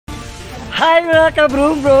Hi mga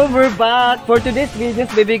ka-broom bro, we're back for today's video,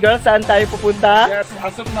 baby girl. Saan tayo pupunta? Yes,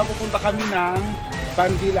 asap na pupunta kami ng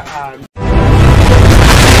Bandilaan.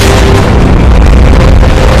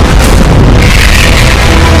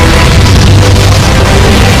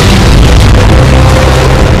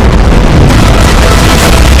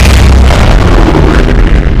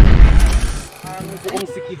 Ang buong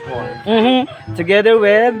SiquiTOUR. Together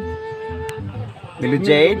with Milo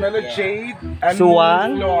Jade, and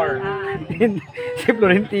Suwan, Lord. si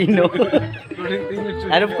Florentino.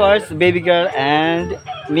 And of course, baby girl and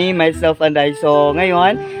me, myself, and I. So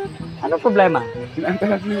ngayon, ano problema?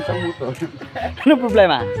 Kinantalag niyo sa motor. Ano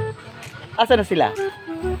problema? Asa na sila?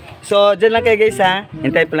 So, dyan lang kayo guys ha.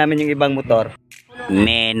 Hintayin pa namin yung ibang motor.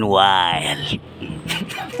 Meanwhile.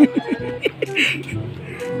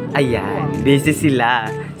 Ayan, busy sila.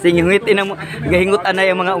 Gahingutan na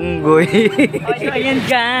yung mga unggoy. So, ayan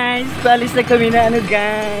guys, palis na kami na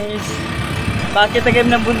guys. Bakit na kami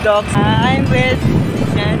ng bundok? I'm with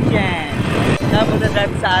Chan. Tapos na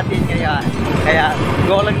drive sa atin ngayon. Kaya,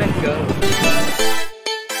 go lang ng go.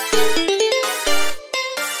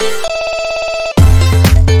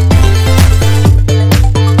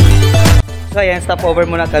 So ayan, stop over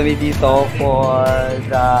muna kami dito for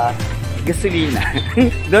the gasolina.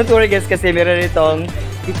 Don't worry guys kasi meron itong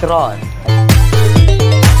petrol.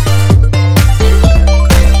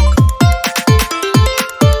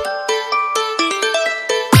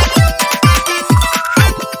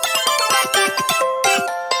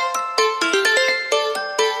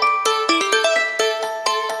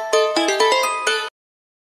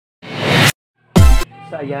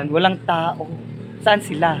 So ayan, walang tao. Saan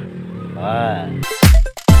sila?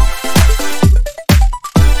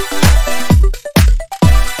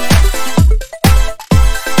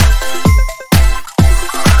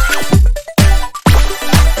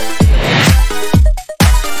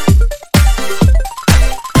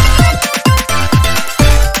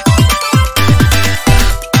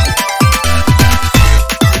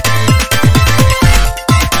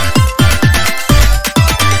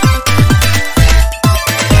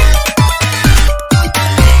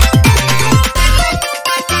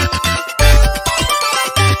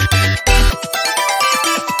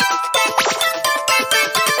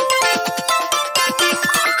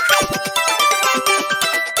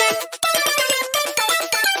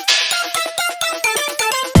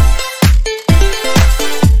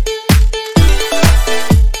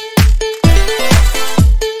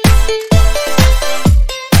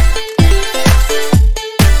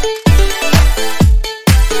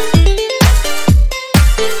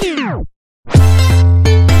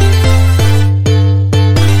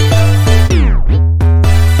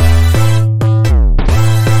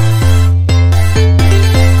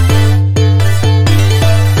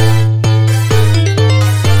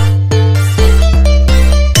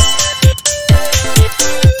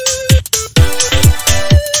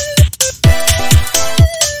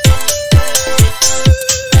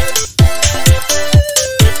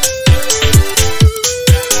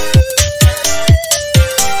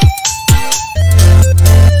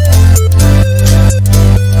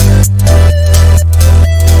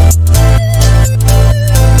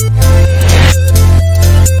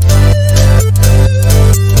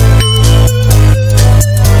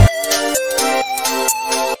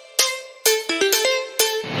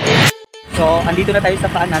 So, andito na tayo sa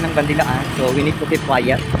paanan ng Bandilaan. So, we need to keep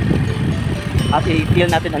quiet. At i-feel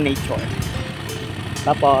natin ang nature.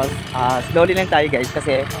 Tapos, slowly lang tayo guys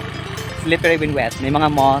kasi slippery when wet. May mga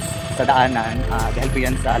moss sa daanan. Dahil po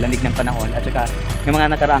yan sa lamig ng panahon. At saka, may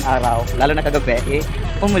mga nakaraang araw, lalo na kagabi,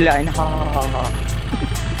 umulan.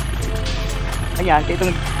 Ayan, kaya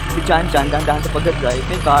itong si Jan, dahan-dahan sa pag-drive.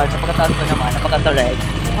 May car, sa pagkataas pa naman, napakatarig.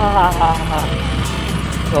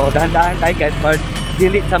 So, dahan-dahan tayo guys, but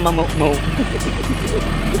dili sa mamukmo.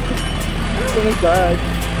 Oh my God.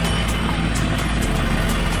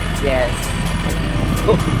 Yes.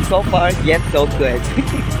 So far, yes, so good.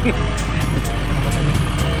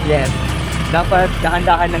 Yes. Dapat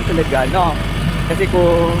dahan-dahan lang talaga, no? Kasi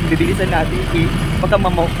kung bibilisan natin, baka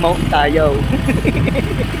mamukmo tayo.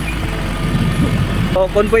 So,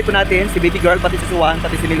 convoy po natin, si baby girl, pati si Suwan,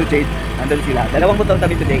 pati si Milo Jade. Nandun sila. Dalawang motor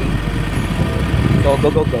kami today. So, go,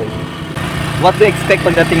 go, go. What do you expect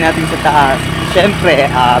pagdating natin sa taas? Siyempre,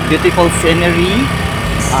 beautiful scenery,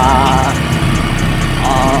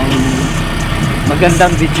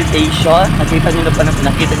 magandang vegetation. Nakita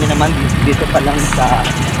nyo naman dito pa lang sa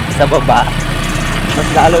baba. Mas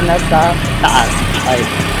lalo na sa taas. Ay,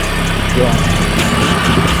 yun.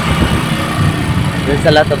 There's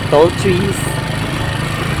a lot of tall trees,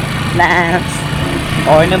 plants,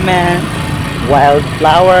 ornaments,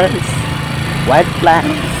 wildflowers. wild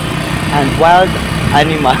plants, and wild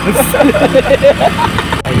animals.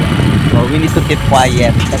 So we need to keep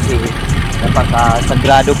quiet kasi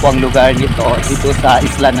napaka-sagrado po ang lugar nito dito sa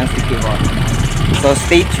isla ng SiquiTOUR. So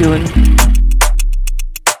stay tuned.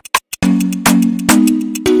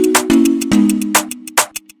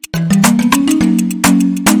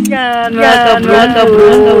 Yan,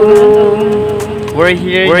 we're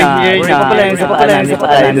here na. Isa pa pala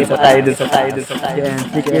tayo.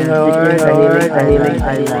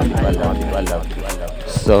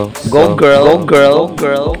 So, go girl. 100%.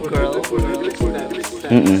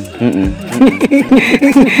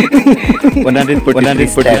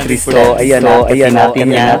 So, ayan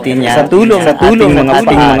natin yan. Sa tulong ng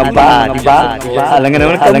ating mga ba, diba? Alam nga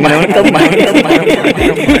naman kamay.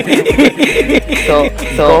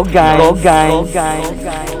 So, go guys.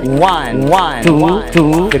 1,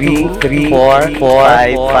 2, 3, 4,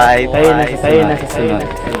 5. Tayo na sa sunod.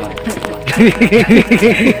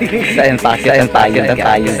 Saan tayo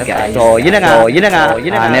guys. So, yun na nga.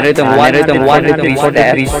 Meron itong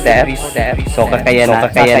 103 steps. So, kakayanin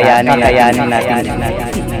natin.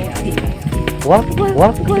 What?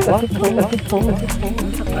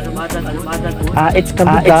 It's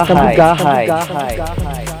Kamugahay.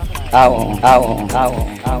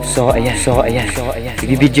 So, ayan.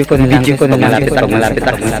 I-video ko na lang pag malapit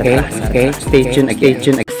ako. Okay? Stay tuned.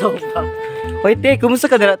 Hoy, te, kumusta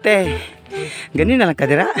ka dira, te? Ganun na lang ka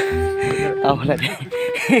dira? Wala te.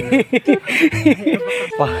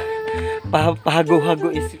 Pahago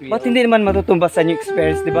is real. Ba't hindi naman matutumbasan yung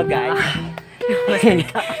experience, di ba, guys?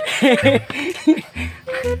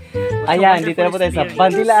 Ayan, dito na po tayo sa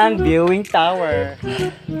Bandilaan Viewing Tower.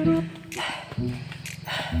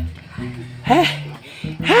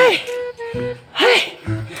 Hey!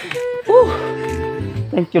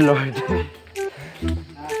 Thank you, Lord.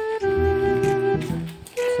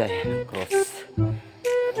 Cross.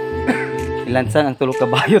 Ilansan ang tulog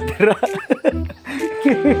kabayo, tira.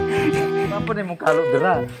 Apa na mong kalo,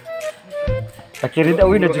 tira? Takirin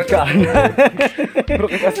awin na juga. Bro,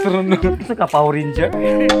 kaya astronaut. Isa ka, Power Ranger?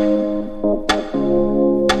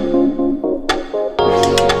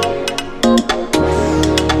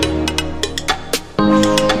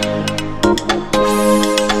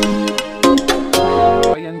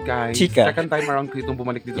 Chika. Second time around ko itong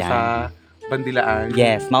bumalik dito sa Bandilaan.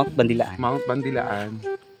 Yes, Mount Bandilaan.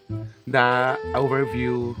 The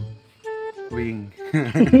overview wing.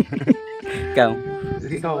 Ikaw,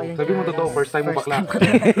 sabi mo totoo, first time mo bakla.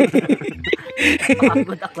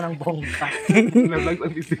 Makakagod ako ng bongga. Nablag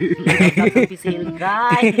sa pisil.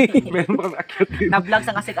 Guys. Meron pa kami akyatin. Nablag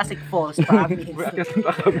sa Asik Falls, promise.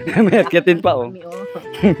 May akyatin pa, oh.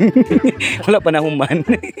 Wala pa na human.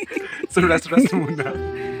 Suras muna.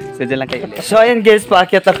 So, dyan lang kayo ulit. So, ayan guys,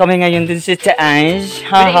 paakyat na kami ngayon din si Ange.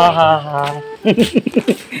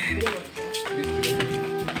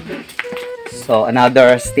 So,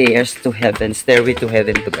 another stairway to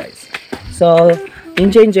heaven to guys. So,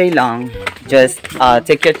 enjoy lang. Just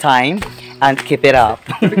take your time and keep it up.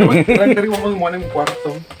 Dari mo mo ng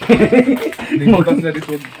kwarto.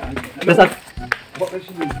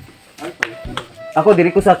 Ako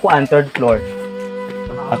diri ko sa third floor.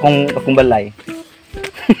 Akong balay.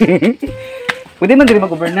 Pwede man diri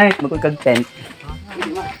mag-overnight, magkag tent.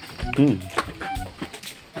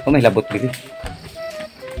 May labot diri.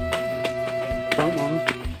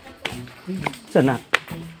 Sana.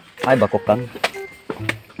 Ay, bakok kang.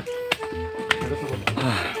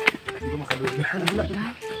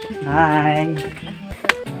 Hi.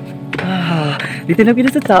 Dito na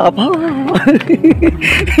sa top.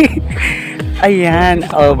 Ayan.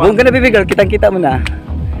 Buong ka na bibigal. Kitang-kita mo na.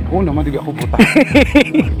 Oo naman, di ako buta.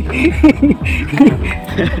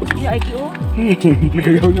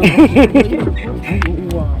 Nagayaw niyo.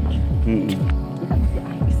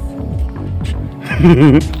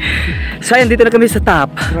 So ayan, dito na kami sa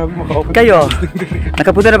top. Kayo,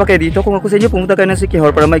 nakapunta na ba kayo dito? Kung ako sa inyo, pumunta kayo ng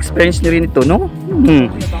SiquiTOUR para ma-experience nyo rin ito, no?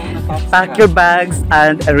 Pack your bags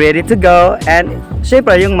and ready to go. And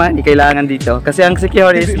syempre, yung money kailangan dito. Kasi ang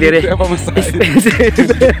SiquiTOUR is very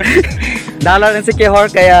expensive. Dollar ang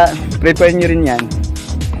SiquiTOUR, kaya prepare nyo rin yan.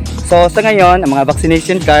 So sa ngayon, ang mga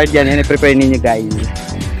vaccination card, yan i-prepare ninyo guys.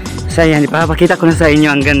 So ayan, ipapakita ko na sa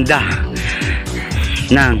inyo ang ganda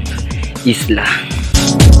ng isla.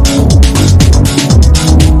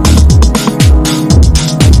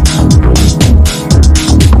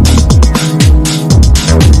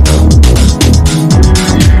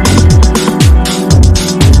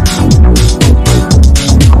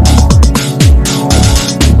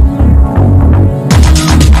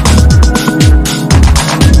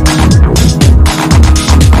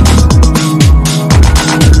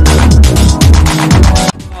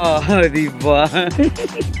 Wow, diba?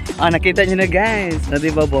 Nakita nyo na guys.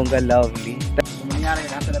 Diba bongga lovely? Nangyari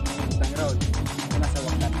na sa lahat ng utang road. Nasa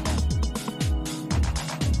wakas.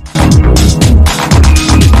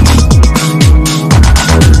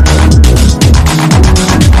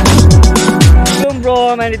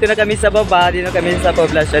 Bro, dito na kami sa baba, dito na kami sa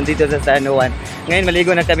poblasyon dito sa San Juan. Ngayon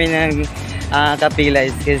maligo na kami ng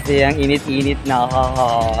kapilays kasi ang init-init na.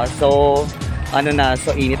 So,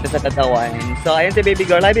 so init na sa katawan. So, ayun si baby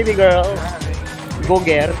girl. Hi baby girl.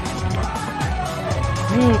 Goger.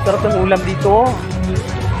 Sarap ng ulam dito.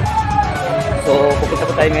 So, pupunta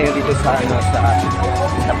po tayo ngayon dito sa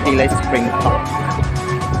Pilay Spring Park.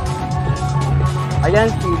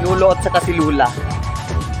 Ayan si Lulo at saka si Lula.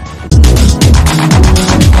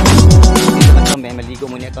 Maligo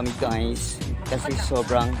muna kami guys kasi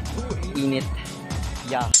sobrang init.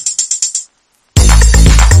 Yeah.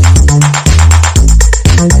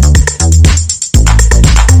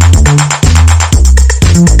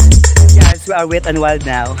 Yes, we are wet and wild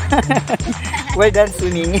now. We're done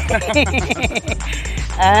swimming.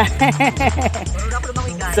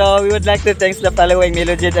 So we would like to thank the following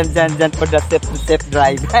Melojid and Janjan for the safe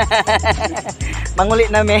drive.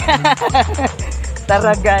 Manguli namin.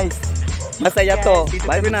 Tara guys. Masaya to.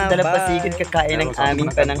 Bago na dalampasigin kakain ng aming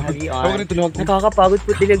pananghalian. Nakakapagod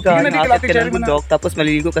po talaga. Nakakit ka ng bundok. Tapos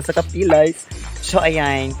maliligo ka sa kapilays. So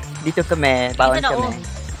ayan. Dito kami. Bawan kami.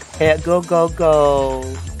 Kaya go, go, go.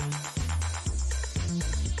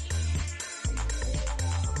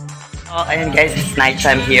 Oh, ayan guys. It's night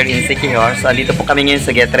time here in SiquiTOUR. So dito po kami ngayon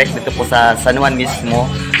sa Getrek. Dito po sa San Juan mismo.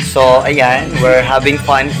 So ayan. We're having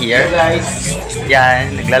fun here.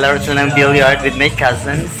 Yan. Naglalaro sila ng billiard with my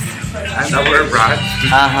cousins. And our brats.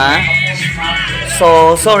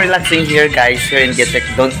 So relaxing here guys. Here in Getrek.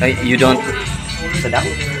 You don't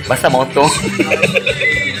basta moto.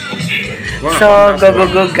 So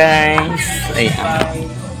go guys. Ayan.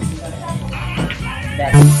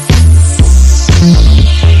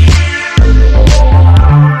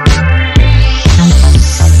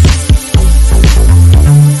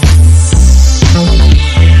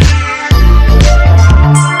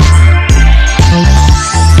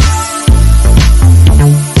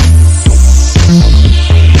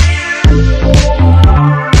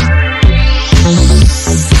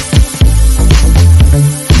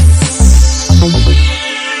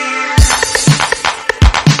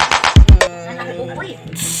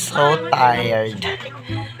 So tired.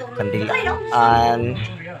 Bandilaan,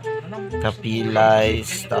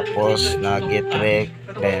 kapilays, tapos Getrek,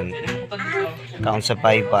 then count sa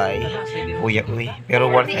bye-bye. Uy.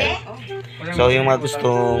 Pero worth it. So yung mga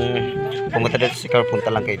gustong pumunta dito sa SiquiTOUR, punta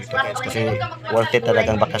lang kayo dito guys. Kasi worth it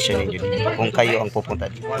talagang bakasyon ninyo dito. Kung kayo ang pupunta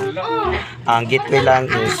dito. Ang gateway lang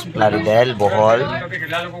is Plaridel, Bohol,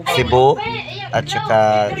 Cebu, at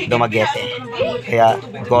saka Dumaguete. Kaya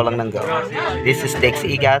go lang ng go. This is Dex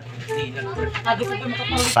Igat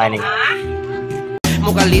signing.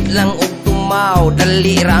 Mukalit lang og tumaw,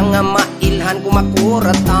 dali ra nga mailhan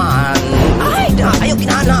kumakuratan. Ay, da ayo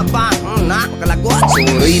kinana pa na kalagot.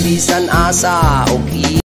 Suroy bisan asa og